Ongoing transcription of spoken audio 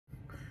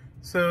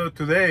So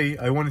today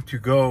I wanted to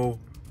go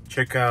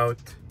check out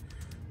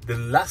the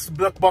last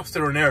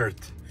Blockbuster on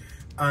Earth.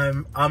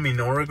 I'm in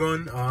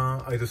Oregon.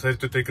 I decided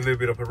to take a little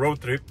bit of a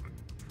road trip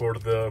for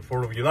the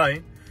 4th of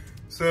July.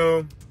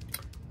 So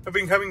I've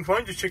been having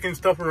fun, just checking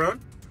stuff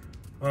around.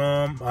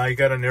 I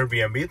got an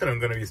Airbnb that I'm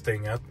gonna be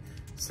staying at.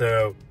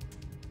 So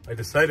I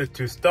decided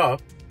to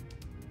stop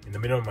in the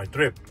middle of my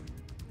trip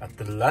at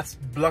the last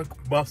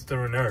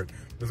Blockbuster on Earth.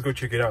 Let's go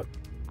check it out.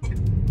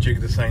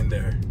 Check the sign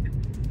there.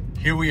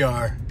 Here we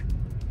are.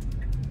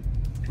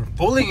 We're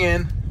pulling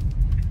in.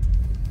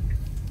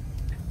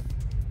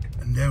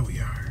 And there we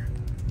are.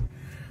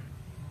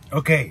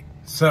 Okay,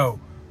 so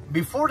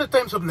before the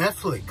times of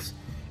Netflix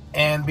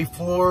and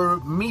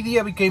before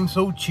media became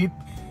so cheap,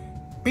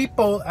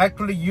 people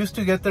actually used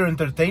to get their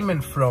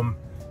entertainment from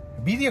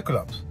video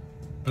clubs,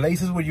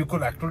 places where you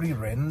could actually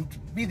rent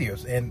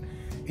videos. And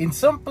in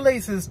some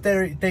places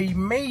they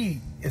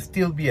may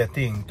still be a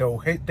thing,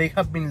 though they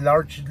have been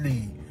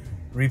largely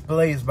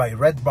replaced by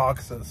red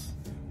boxes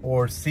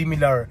or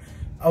similar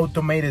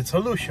automated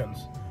solutions,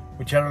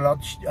 which are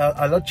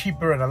a lot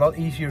cheaper and a lot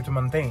easier to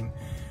maintain.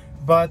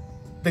 But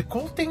the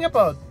cool thing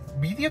about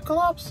video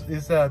clubs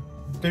is that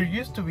there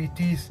used to be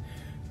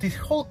this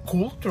whole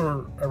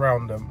culture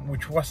around them,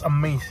 which was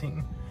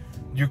amazing.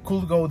 You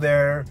could go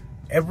there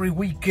every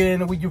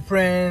weekend with your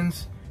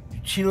friends,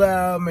 you chill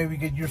out, maybe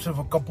get yourself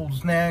a couple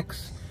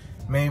snacks,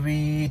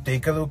 maybe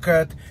take a look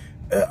at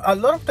a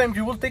lot of times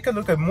you will take a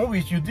look at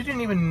movies you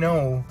didn't even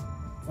know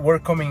were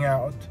coming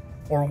out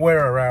or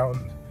were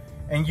around,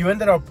 and you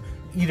ended up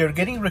either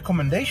getting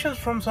recommendations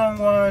from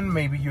someone,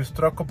 maybe you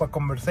struck up a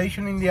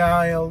conversation in the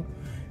aisle,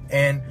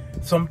 and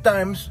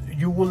sometimes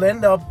you will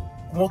end up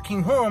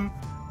walking home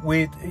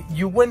with,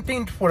 you went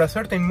in for a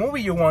certain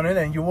movie you wanted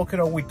and you walk it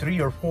out with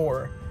 3 or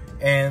 4,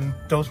 and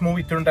those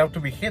movies turned out to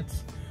be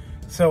hits.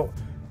 So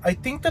I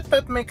think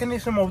that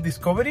mechanism of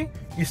discovery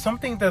is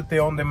something that the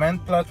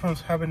on-demand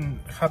platforms have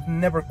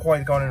never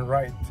quite gotten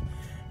right.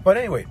 But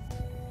anyway,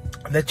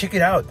 let's check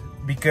it out,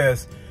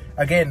 because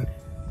again,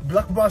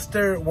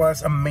 Blockbuster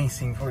was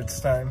amazing for its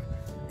time,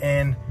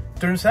 and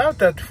turns out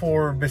that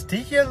for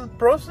vestigial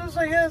process,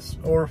 I guess,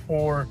 or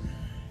for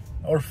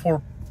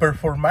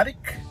performatic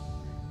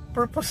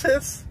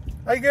purposes,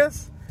 I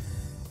guess,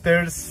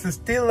 there's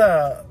still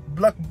a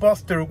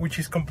Blockbuster which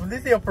is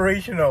completely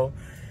operational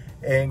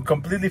and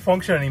completely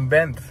functional in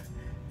Bend.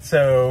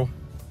 So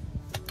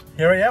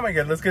here I am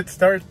again. Let's get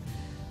started.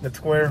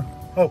 Let's wear,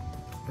 oh,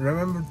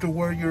 remember to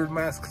wear your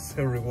masks,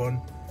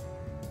 everyone.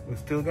 We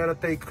still gotta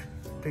take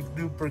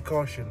due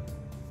precaution.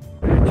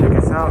 Check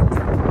this out.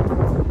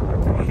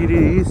 Here it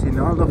is in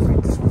all of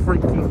its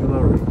freaking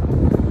glory.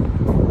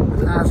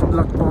 The last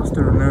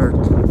Blockbuster on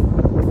Earth.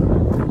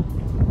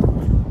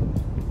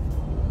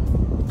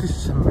 This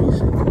is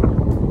amazing.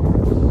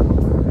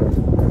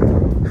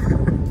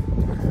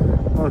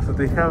 Oh, so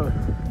they have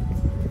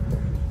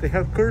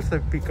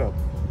curbside pickup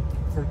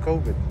for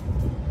COVID.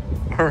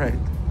 All right.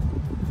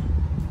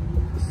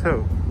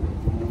 So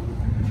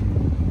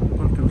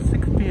until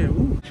 6 p.m.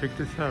 Ooh, check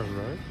this out,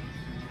 right?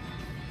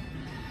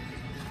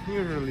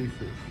 New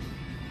releases.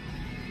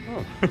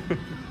 Oh.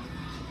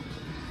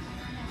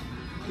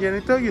 Yeah, and I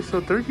tell you, so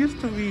there used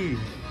to be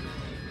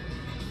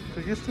a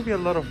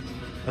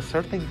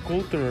certain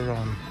culture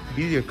around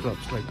video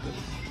clubs like this.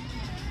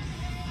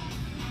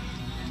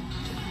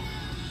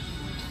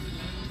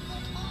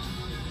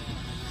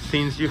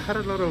 Since you had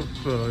a lot of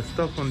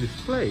stuff on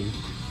display,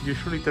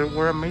 usually there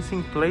were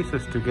amazing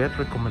places to get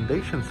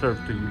recommendations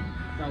served to you,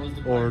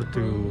 or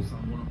to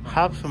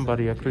have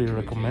somebody actually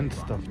recommend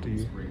stuff to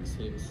you.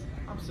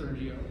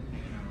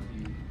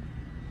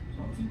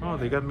 Oh,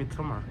 they got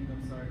Midsommar.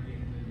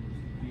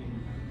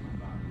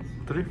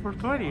 3 for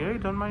 $20, eh?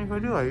 Don't mind if I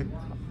do.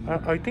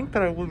 I think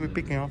that I will be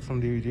picking up some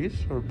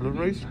DVDs or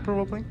Blu-rays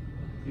probably.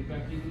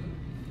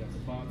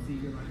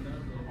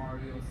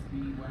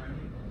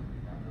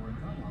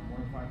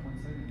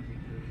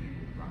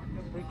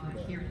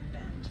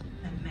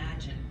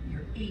 Imagine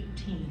you're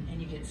 18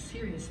 and you get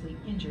seriously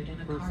injured in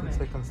a car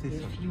wreck.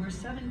 If you are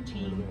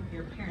 17,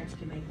 your parents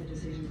can make the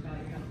decisions about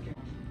your health care.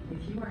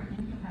 If you are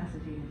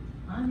incapacitated,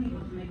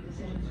 unable to make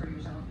decisions for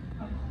yourself,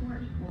 a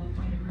court will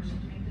appoint a person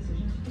to make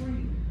decisions for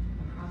you.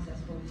 A process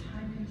both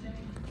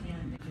time-consuming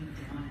and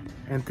time.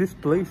 And these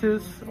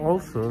places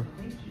also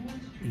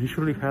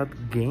usually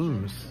had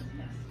games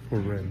for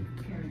rent.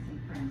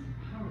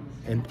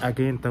 And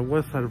again, that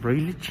was a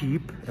really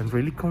cheap and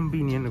really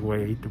convenient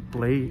way to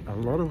play a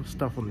lot of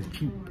stuff on the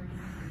cheap.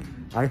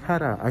 I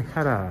had a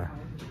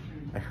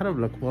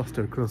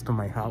Blockbuster close to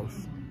my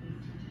house,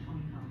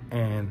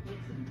 and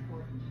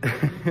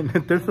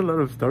there's a lot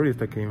of stories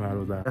that came out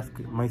of that.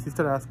 My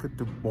sister asked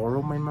to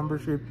borrow my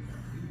membership,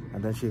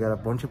 and then she got a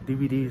bunch of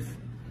DVDs.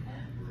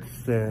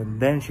 And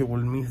then she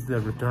will miss the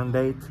return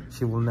date.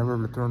 She will never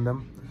return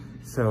them.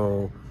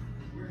 So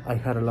I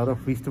had a lot of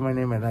fees to my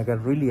name, and I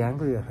got really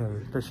angry at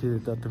her that she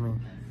did that to me.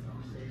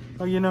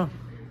 Oh, you know,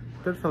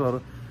 there's a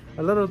lot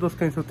of those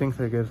kinds of things,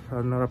 I guess,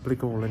 are not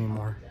applicable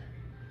anymore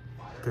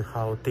to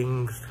how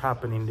things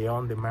happen in the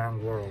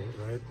on-demand world,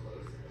 right?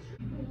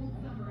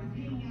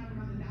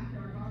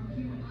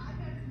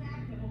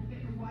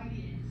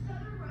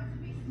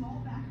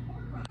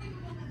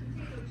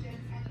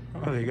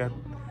 They got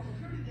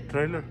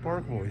Trailer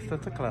Park Boys.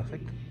 That's a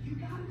classic.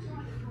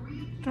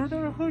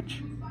 Turner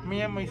Hooch.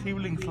 Me and my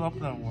siblings love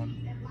that one.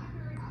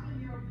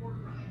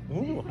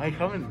 Oh, I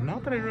haven't. Now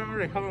that I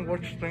remember, I haven't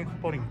watched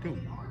Trainspotting 2.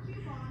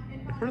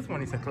 The first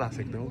one is a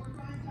classic, though.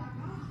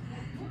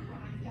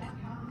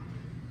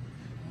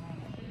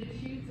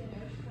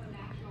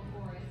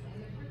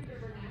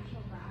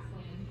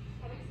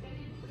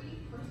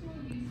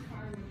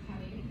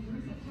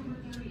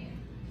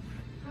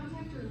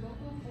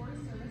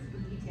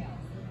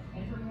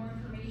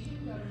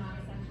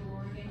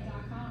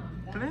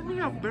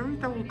 Plenty of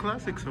veritable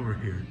classics over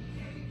here.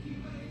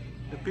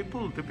 The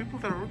people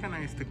that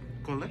organize the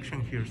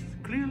collection here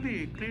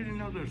clearly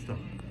know their stuff.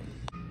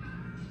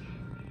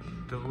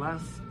 The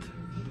last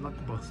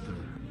Blockbuster.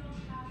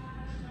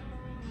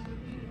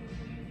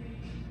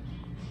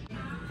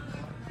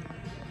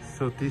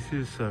 So this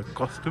is a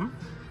costume,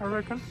 I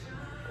reckon,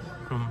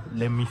 from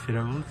Les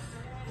Miserables.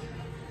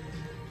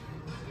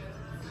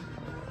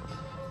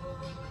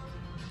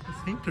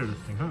 It's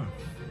interesting, huh?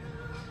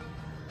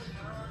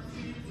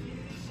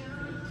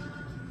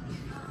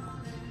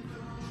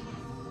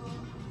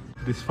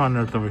 This fan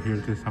art over here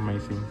is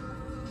amazing.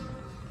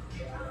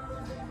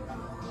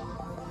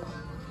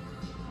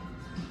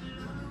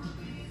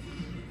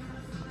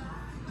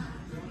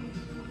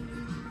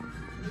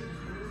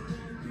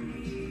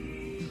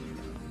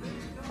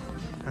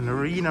 An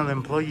original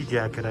employee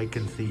jacket I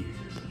can see.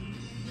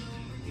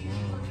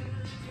 Wow.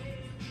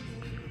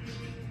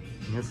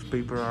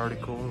 Newspaper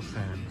articles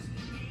and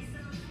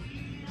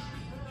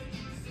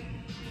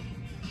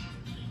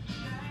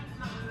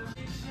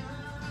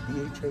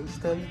VHS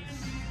tapes.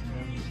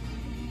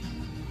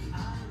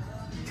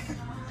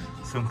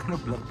 Some kind of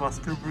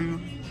Blockbuster brew.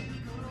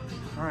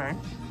 Alright.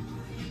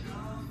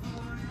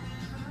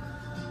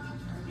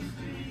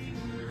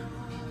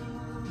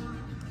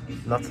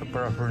 Lots of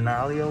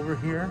paraphernalia over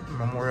here.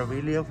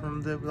 Memorabilia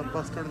from the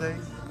Blockbuster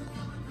days.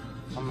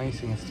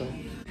 Amazing stuff.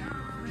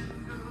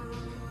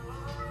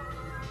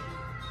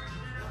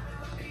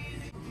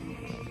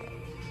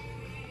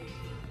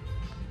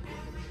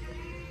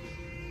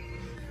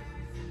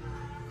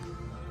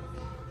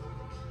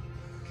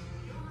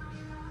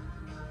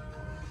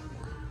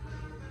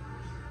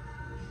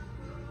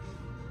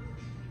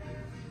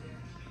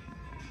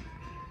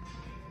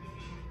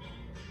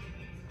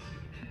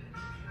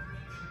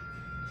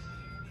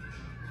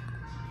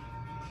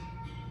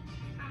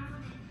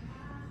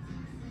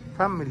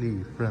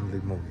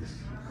 Family-friendly movies.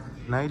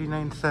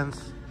 99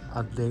 cents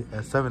a day,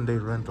 7-day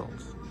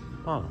rentals.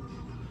 Oh,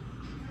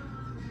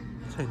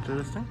 that's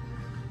interesting.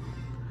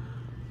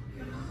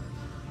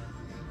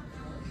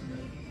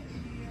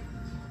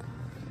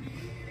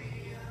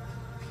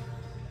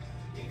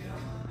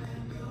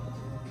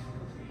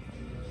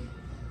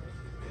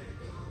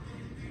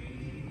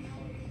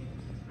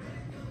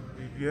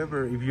 If you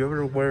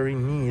ever were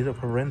in need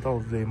of a rental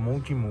of the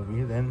Emoji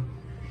Movie, then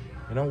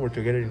you know where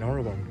to get it in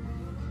Oregon.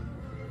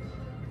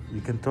 You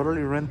can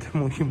totally rent the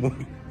Emoji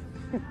Movie.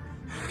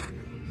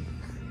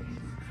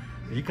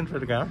 You can try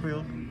the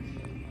Garfield.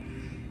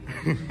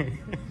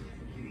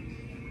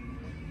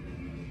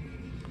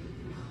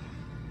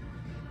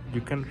 you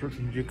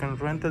can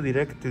rent the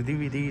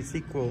direct-to-DVD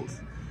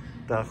sequels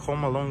that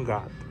Home Alone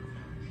got.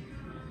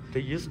 They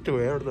used to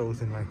air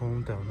those in my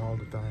hometown all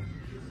the time.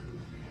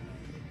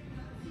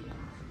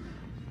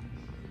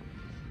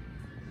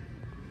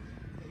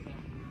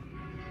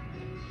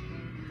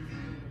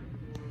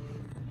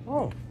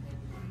 Oh,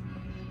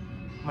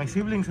 my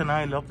siblings and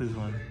I love this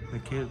one, the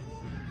kid.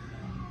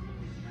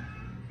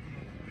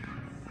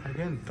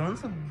 Again,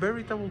 tons of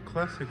veritable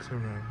classics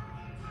around.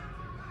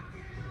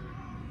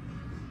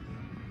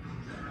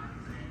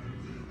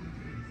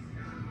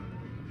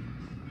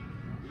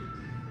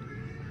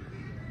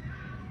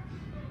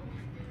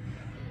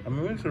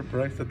 I'm even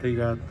surprised that they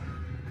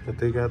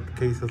got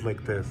cases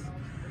like this.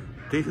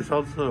 This is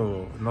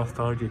also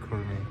nostalgic for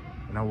me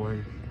in a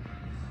way.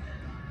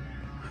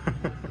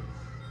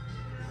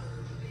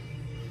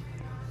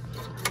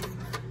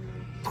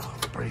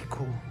 Pretty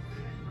cool.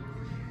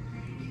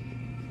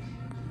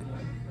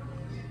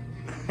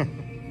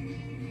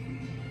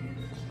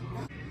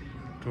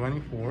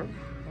 '24.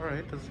 All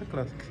right, that's a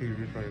classic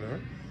series right there.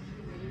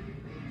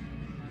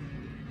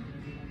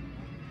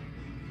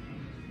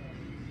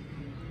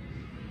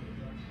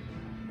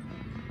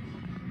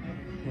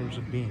 Here's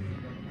a bean.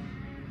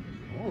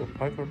 Oh,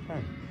 Piper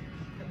Pan.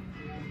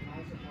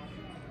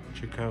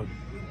 Check out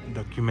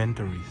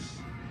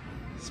documentaries,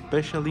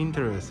 special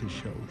interest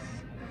shows.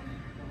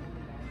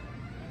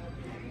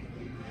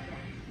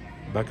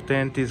 Back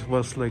then, this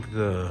was like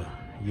the,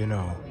 you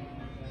know,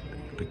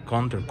 the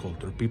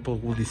counterculture. People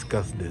will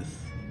discuss this.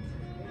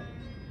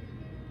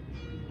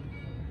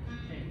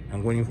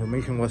 And when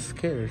information was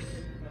scarce,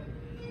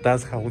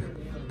 that's how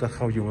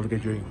you will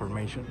get your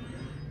information.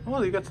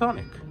 Oh, you got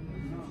Sonic.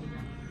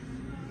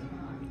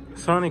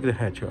 Sonic the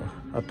Hedgehog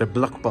at the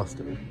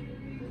Blockbuster.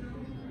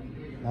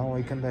 Now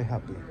I can die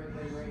happy.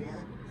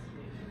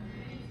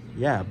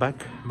 Yeah,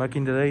 back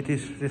in the day,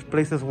 these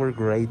places were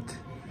great.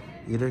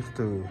 Either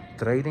to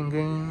trading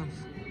games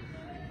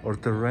or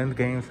to rent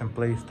games and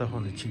play stuff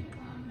on the cheap.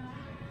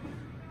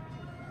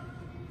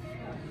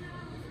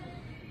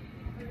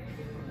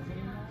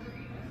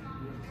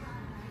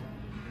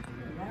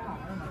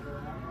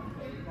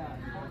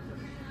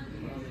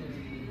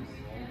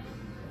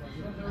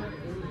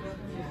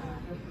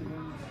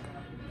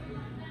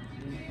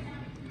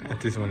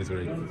 This one is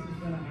great. Alright,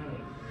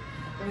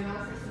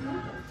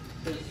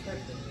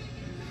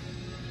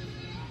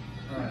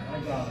 I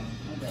got him.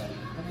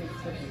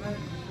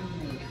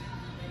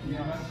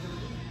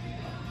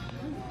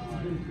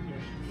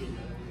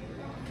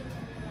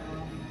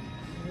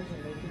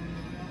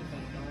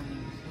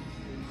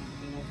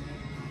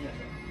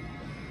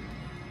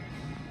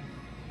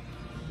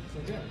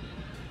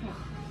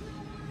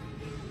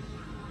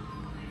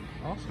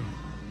 Awesome.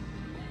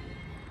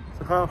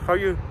 So how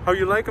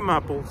you like them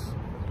apples?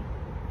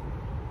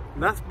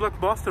 That's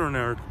Blockbuster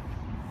nerd.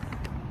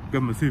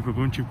 Got myself a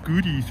bunch of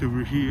goodies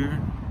over here.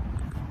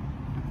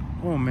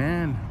 Oh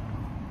man,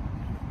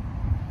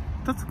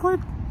 that's quite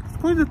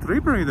a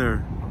trip right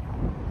there.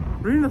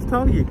 Really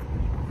nostalgic.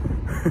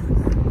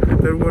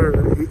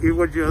 It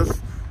was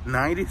just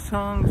 90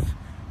 songs,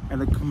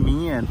 and like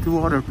me and 2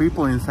 other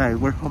people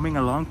inside were humming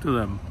along to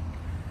them.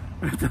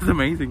 That's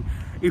amazing.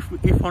 If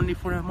only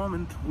for a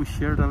moment we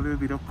shared a little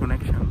bit of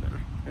connection there.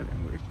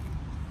 Anyway.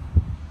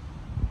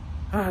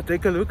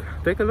 Take a look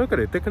at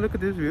it. Take a look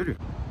at this beauty.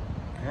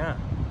 Yeah.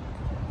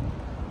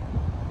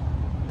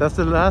 That's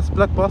the last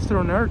Blockbuster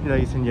on Earth,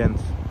 ladies and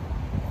gents.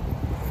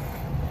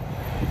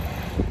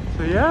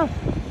 So yeah,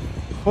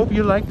 hope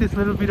you like this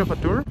little bit of a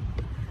tour.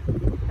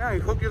 Yeah, I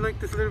hope you like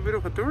this little bit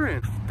of a tour,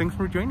 and thanks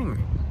for joining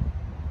me.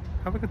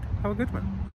 Have a good one.